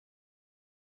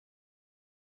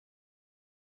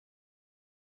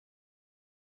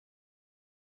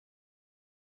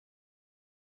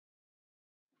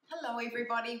Hello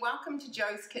everybody, welcome to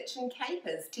Jo's Kitchen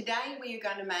Capers. Today we are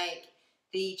going to make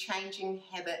the Changing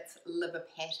Habits liver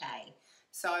pate.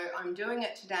 So I'm doing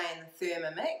it today in the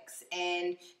Thermomix,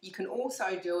 and you can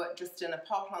also do it just in a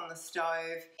pot on the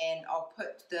stove, and I'll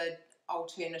put the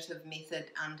alternative method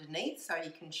underneath so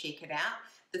you can check it out.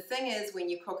 The thing is, when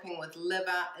you're cooking with liver,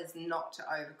 is not to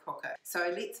overcook it.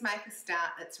 So let's make a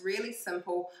start. It's really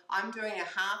simple. I'm doing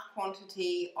a half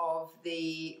quantity of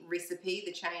the recipe,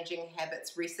 the Changing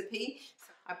Habits recipe.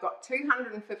 I've got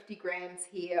 250 grams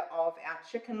here of our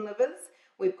chicken livers.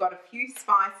 We've got a few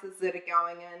spices that are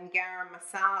going in, garam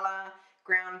masala,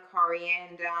 ground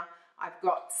coriander. I've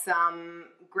got some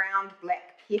ground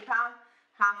black pepper,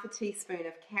 half a teaspoon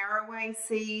of caraway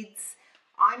seeds.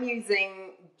 I'm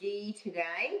using ghee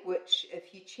today, which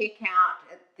if you check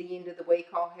out at the end of the week,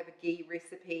 I'll have a ghee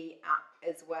recipe up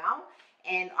as well.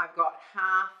 And I've got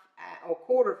half or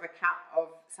quarter of a cup of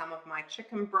some of my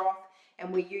chicken broth,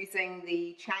 and we're using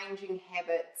the Changing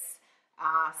Habits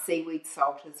seaweed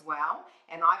salt as well.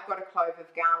 And I've got a clove of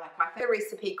garlic. I think the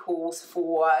recipe calls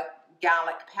for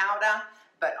garlic powder,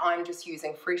 but I'm just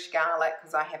using fresh garlic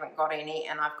because I haven't got any,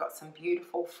 and I've got some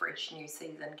beautiful fresh New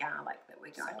Zealand garlic that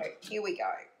we're going to. Here we go.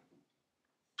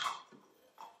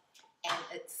 And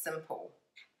it's simple.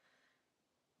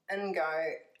 In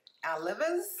go our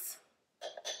livers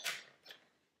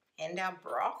and our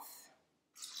broth,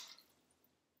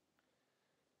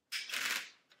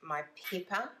 my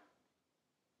pepper,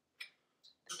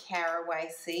 the caraway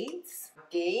seeds,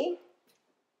 ghee,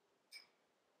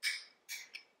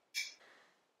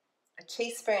 a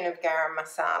teaspoon of garam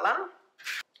masala,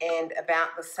 and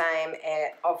about the same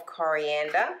of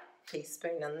coriander,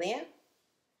 teaspoon in there.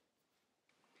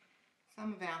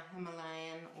 Some of our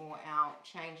Himalayan or our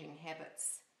Changing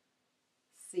Habits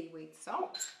seaweed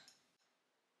salt.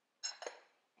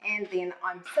 And then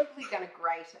I'm simply going to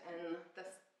grate in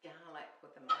this garlic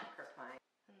with the microplane.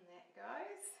 And that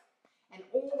goes. And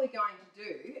all we're going to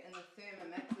do in the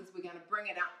Thermomix is we're going to bring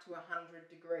it up to 100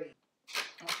 degrees.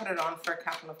 I'll put it on for a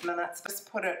couple of minutes.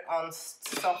 Just put it on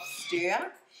soft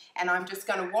stir, and I'm just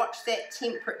going to watch that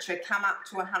temperature come up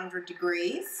to 100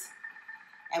 degrees,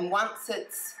 and once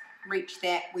it's reached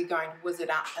that, we're going to whiz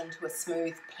it up into a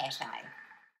smooth pate.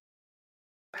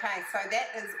 Okay, so that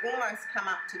has almost come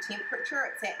up to temperature.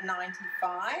 It's at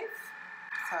 95,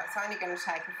 so it's only going to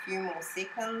take a few more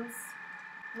seconds.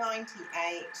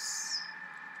 98,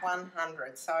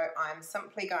 100. So I'm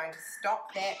simply going to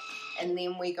stop that, and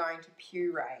then we're going to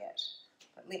puree it.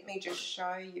 But let me just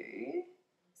show you.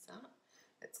 So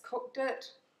it's cooked it.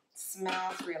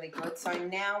 Smells really good. So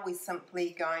now we're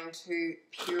simply going to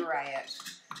puree it.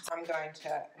 So I'm going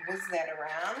to whiz that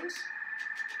around.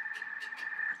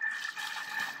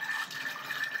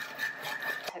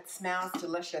 It smells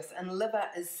delicious, and liver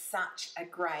is such a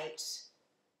great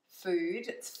food.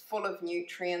 It's full of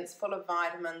nutrients, full of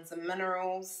vitamins and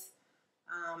minerals.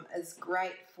 Is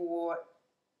great for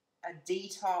a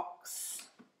detox,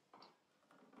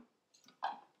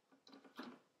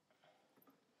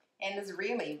 and is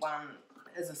really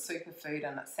is a superfood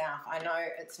in itself. I know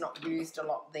it's not used a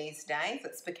lot these days.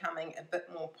 It's becoming a bit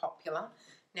more popular.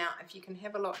 Now, if you can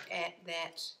have a look at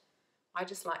that, I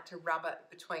just like to rub it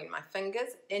between my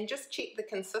fingers and just check the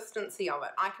consistency of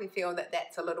it. I can feel that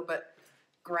that's a little bit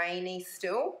grainy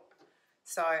still,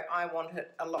 so I want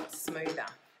it a lot smoother.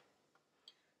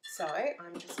 So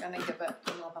I'm just going to give it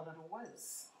another little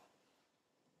whiz.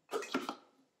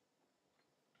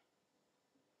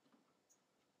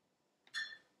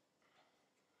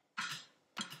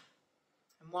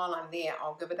 And while I'm there,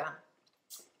 I'll give it a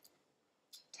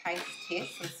taste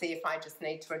test and see if I just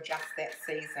need to adjust that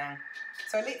seasoning.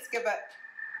 So let's give it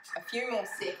a few more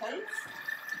seconds.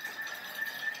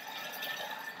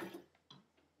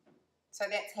 So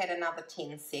that's had another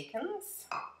 10 seconds.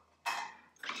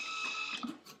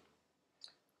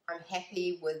 I'm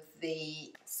happy with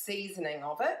the seasoning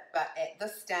of it, but at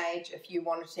this stage, if you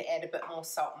wanted to add a bit more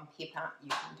salt and pepper, you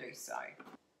can do so.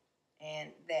 And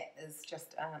that is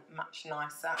just a much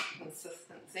nicer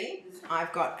consistency.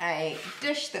 I've got a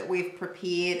dish that we've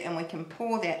prepared, and we can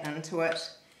pour that into it,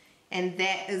 and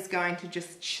that is going to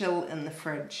just chill in the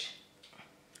fridge.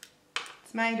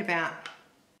 It's made about a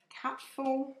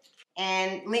cupful.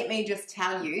 And let me just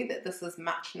tell you that this is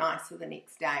much nicer the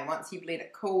next day. Once you've let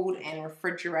it cool and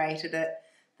refrigerated it,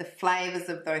 the flavours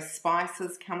of those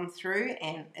spices come through,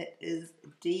 and it is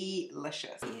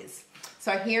delicious. Yes.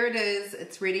 So here it is.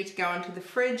 It's ready to go into the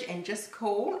fridge and just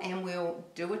cool, and we'll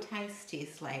do a taste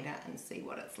test later and see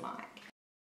what it's like.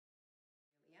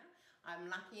 I'm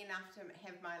lucky enough to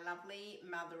have my lovely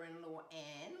mother-in-law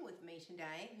Anne with me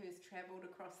today, who's travelled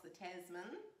across the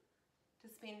Tasman to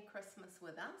spend Christmas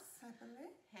with us.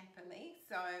 Happily.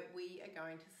 So we are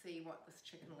going to see what this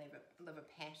chicken liver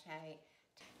pate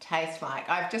tastes like.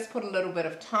 I've just put a little bit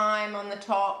of thyme on the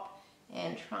top,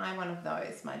 and try one of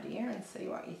those, my dear, and see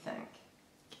what you think.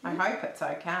 I hope it's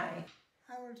okay.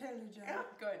 I will tell you, Jo. Oh,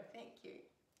 good, thank you.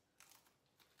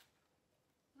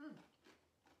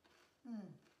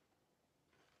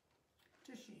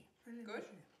 Tishy, really Good.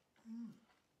 tishy.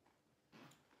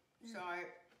 So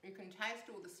you can taste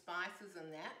all the spices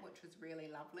in that, which is really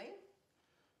lovely.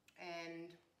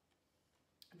 And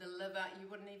the liver, you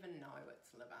wouldn't even know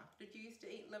it's liver. Did you used to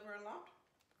eat liver a lot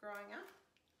growing up?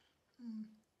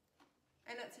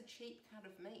 And it's a cheap cut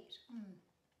of meat.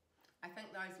 I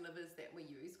think those livers that we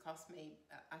use cost me,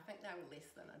 I think they were less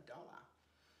than $1.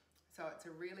 So it's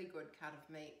a really good cut of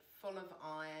meat, full of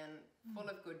iron, full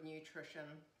of good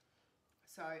nutrition.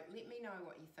 So let me know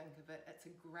what you think of it. It's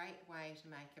a great way to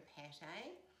make a pate,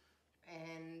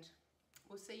 and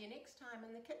we'll see you next time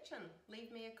in the kitchen.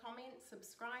 Leave me a comment,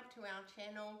 subscribe to our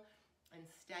channel, and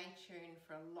stay tuned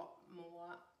for a lot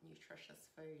more nutritious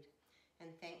food. And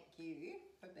thank you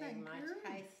for being my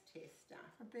taste tester.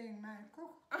 For being my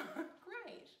cook.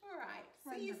 Great. All right.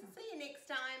 See you next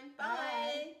time. Bye.